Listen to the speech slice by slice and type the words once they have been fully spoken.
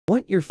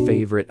What your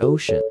favorite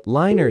ocean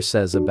liner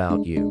says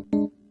about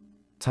you.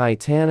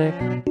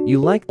 Titanic, you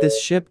like this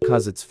ship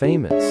 'cause it's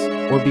famous,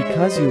 or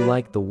because you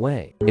like the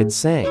way it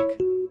sank.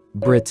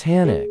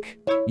 Britannic,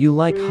 you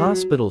like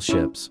hospital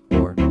ships,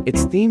 or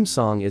its theme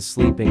song is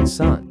Sleeping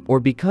Sun,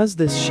 or because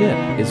this ship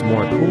is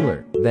more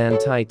cooler than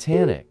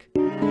Titanic.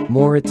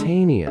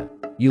 Mauritania,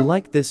 you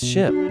like this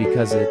ship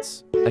because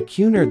it's a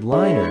Cunard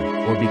liner,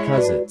 or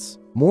because it's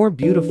more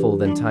beautiful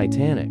than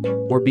Titanic,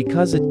 or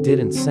because it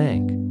didn't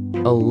sink.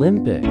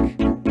 Olympic,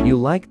 you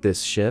like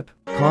this ship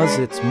 'cause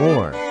it's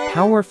more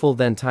powerful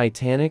than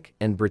Titanic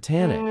and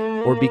Britannic,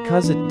 or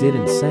because it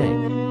didn't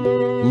sink.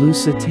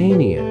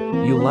 Lusitania,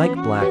 you like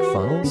black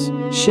funnels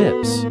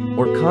ships,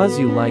 or 'cause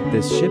you like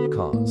this ship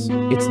 'cause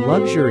it's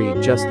luxury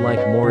just like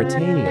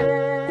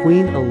Mauritania.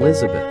 Queen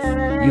Elizabeth,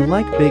 you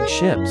like big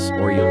ships,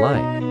 or you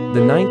like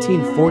the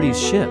 1940s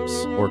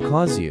ships, or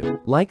 'cause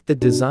you like the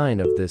design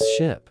of this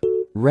ship.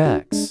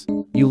 Rex,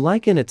 you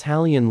like an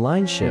Italian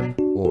line ship,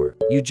 or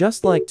you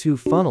just like two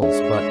funnels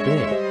but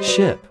big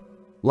ship.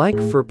 Like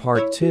for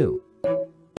part 2.